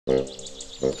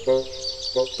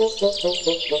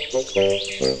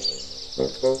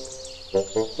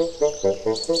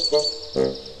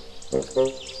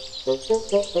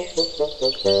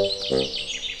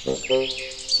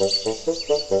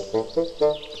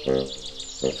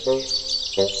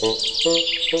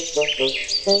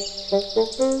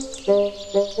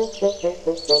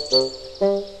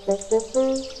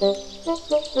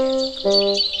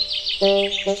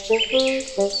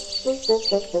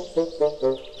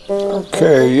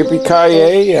Okay,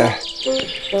 yippee-ki-yay,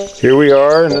 here we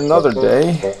are in another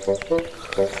day.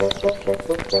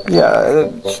 Yeah,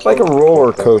 it's like a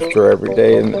roller coaster every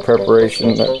day in the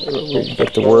preparation. We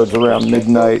get the words around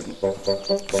midnight.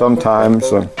 Sometimes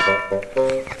I'm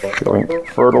feeling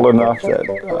fertile enough that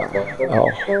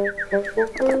I'll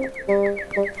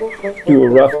do a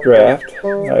rough draft.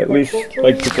 I at least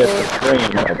like to get the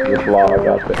frame of the blog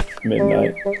up at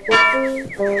midnight.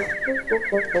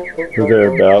 Or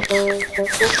thereabouts.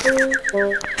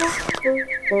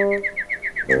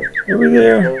 Are we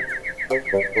there?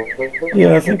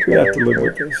 Yeah, I think we have to live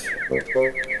with this.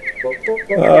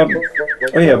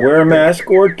 Oh yeah, wear a mask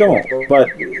or don't. But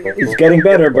it's getting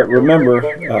better, but remember,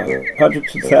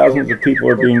 hundreds of thousands of people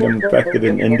are being infected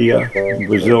in India.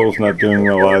 Brazil's not doing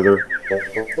well either.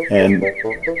 And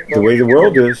the way the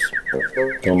world is,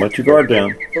 don't let your guard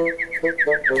down.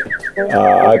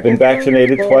 I've been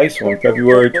vaccinated twice, on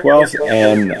February 12th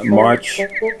and March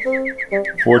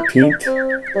 14th,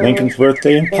 Lincoln's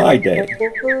birthday and Pi Day.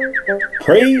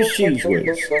 Praise Cheese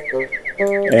Whiz.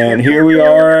 And here we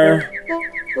are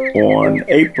on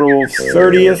April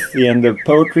 30th, the end of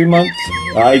Poetry Month.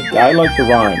 I like to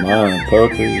rhyme.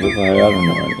 Poetry, I don't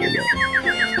know how to do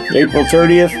that. April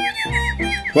 30th,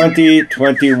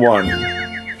 2021.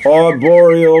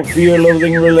 Arboreal,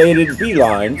 fear-loathing related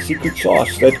beeline secret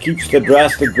sauce that keeps the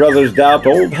drastic brothers doubt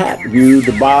old hat viewed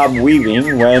bob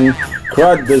weaving when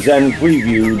crud is then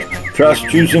previewed. Trust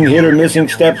choosing hit or missing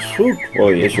steps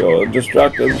fruitfully show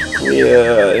destructive,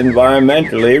 clear,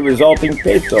 environmentally resulting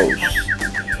pathos.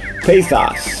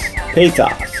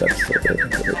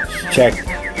 Check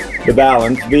the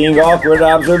balance being awkward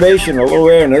observational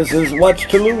awareness is what's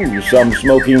to lose. Some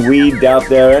smoking weed out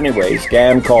there anyway.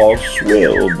 Scam calls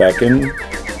swill beckon.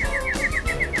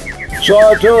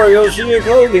 Sartorial sheer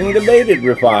clothing debated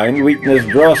refined. Weakness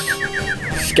dross.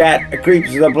 Scat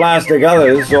creeps the plastic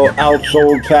others. So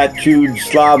outsold fat chewed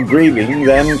slob grieving.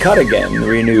 Then cut again.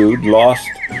 Renewed. Lost.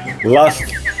 Lust.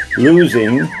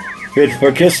 Losing. Fit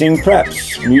for kissing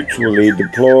preps. Mutually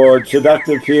deplored.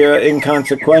 Seductive fear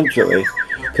inconsequentially.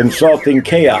 Consulting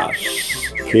chaos.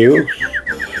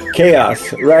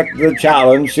 Chaos wrecked the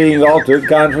challenge, seeing altered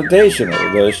confrontational.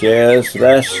 The share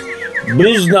stress.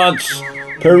 Bliznuts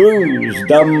peruse.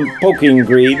 Dumb poking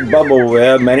greed. Bubble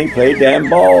where many play damn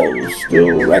balls.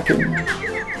 Still reckon.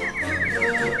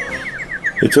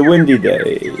 It's a windy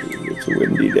day. It's a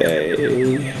windy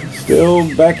day. Still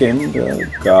beckoned. Oh,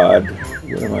 God.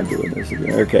 What am I doing this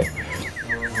again? Okay.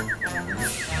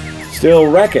 Still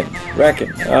reckon.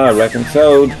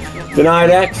 So denied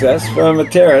access from a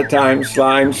terror time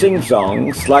slime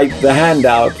sing-song, slight the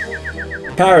handout,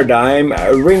 paradigm,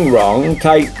 ring wrong,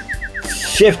 tight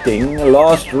shifting,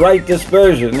 lost right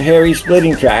dispersion, hairy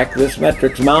splitting track, this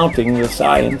metric's mounting the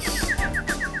science.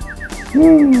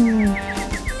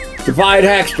 Defied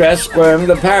hack stress, squirm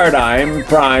the paradigm,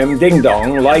 prime,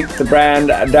 ding-dong, like the brand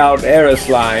doubt era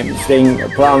slime, sting,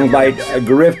 prong bite,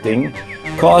 grifting,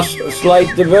 cost slight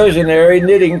diversionary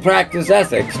knitting practice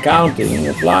ethics, counting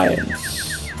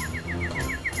appliance.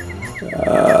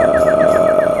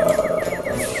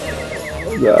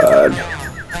 God.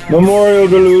 Memorial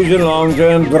delusion,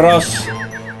 long-term thrust,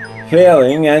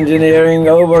 failing, engineering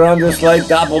over under slight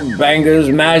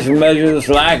doppelbangers, mash measures,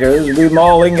 slackers,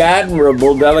 bemauling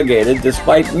admirable delegated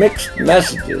despite mixed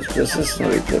messages,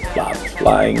 persistently flip-flops,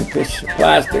 flying fish,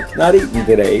 plastics, not eaten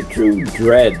today, true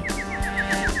dread.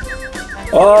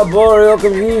 Arboreal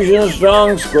confusion,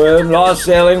 strong squid, lost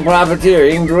sailing,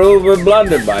 profiteering, drove a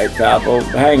blunderbites, apple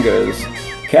hangers,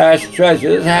 cash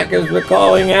treasures, hackers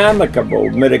recalling amicable,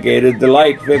 mitigated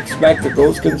delight, fixed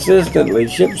spectacles, consistently,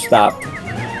 ship stopped,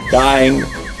 dying,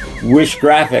 wish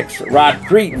graphics, rot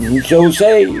cretin, so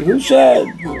say, who said?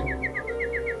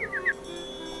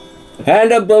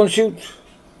 Hand up, don't shoot.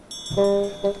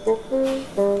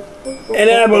 An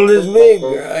apple this big.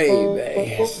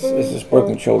 This is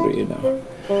broken shoulder, you know.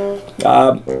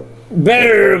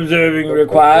 Better observing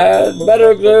required.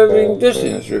 Better observing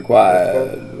distance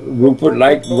required. Rupert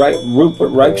likes to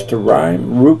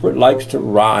rhyme. Rupert likes to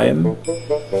rhyme.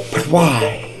 But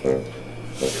why?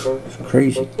 It's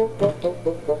crazy.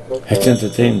 It's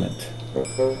entertainment.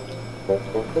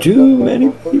 Too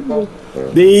many people.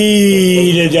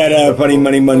 Data, funny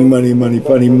money, money, money, money,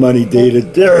 funny money, data,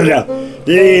 data,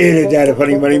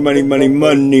 funny money, money, money,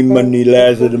 money, money,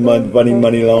 last of the month, funny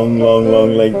money, long, long,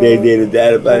 long, like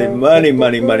data, funny money,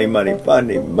 money, money, money,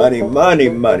 funny money, money,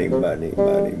 money, money,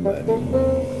 money, money.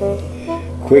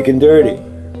 Quick and dirty.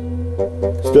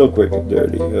 Still quick and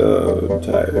dirty. Oh, I'm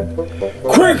tired.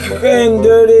 Quick and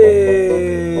dirty.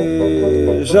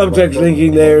 Subtext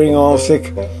linking, layering, all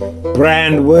sick.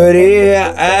 Brand wordy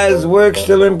as work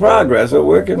still in progress. A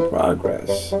work in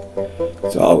progress.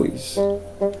 It's always.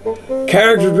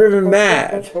 Character driven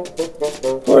mad.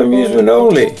 For amusement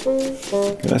only.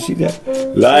 Can I see that?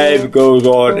 Life goes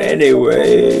on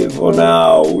anyway. For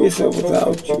now, with or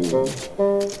without you.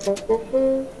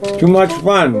 Too much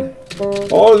fun.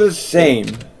 All the same.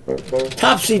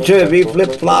 Topsy-turvy,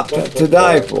 flip-flopped to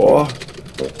die for.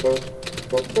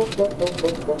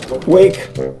 Wake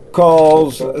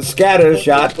calls,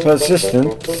 scattershot,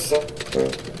 persistence.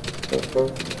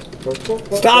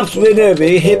 Stops with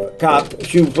nervy, hip cop,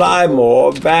 shoe fly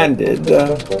more, banded.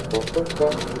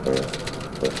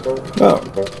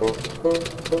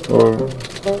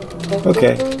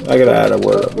 Okay, I gotta add a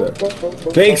word up there.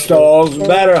 Fake stalls,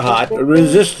 batter hot,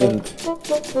 resistant.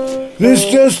 This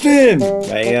just in.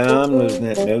 Yeah, I'm losing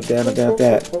it, no doubt about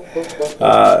that.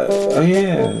 Oh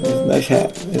yeah, nice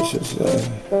hat. This is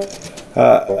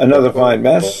another fine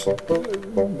mess.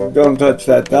 Don't touch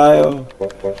that dial.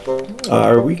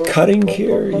 Are we cutting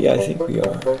here? Yeah, I think we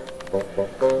are.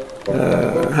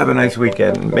 Have a nice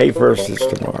weekend. May 1st is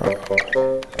tomorrow.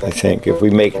 I think, if we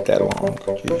make it that long.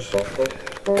 Jeez.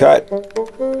 Cut.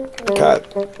 Cut.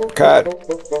 Cut.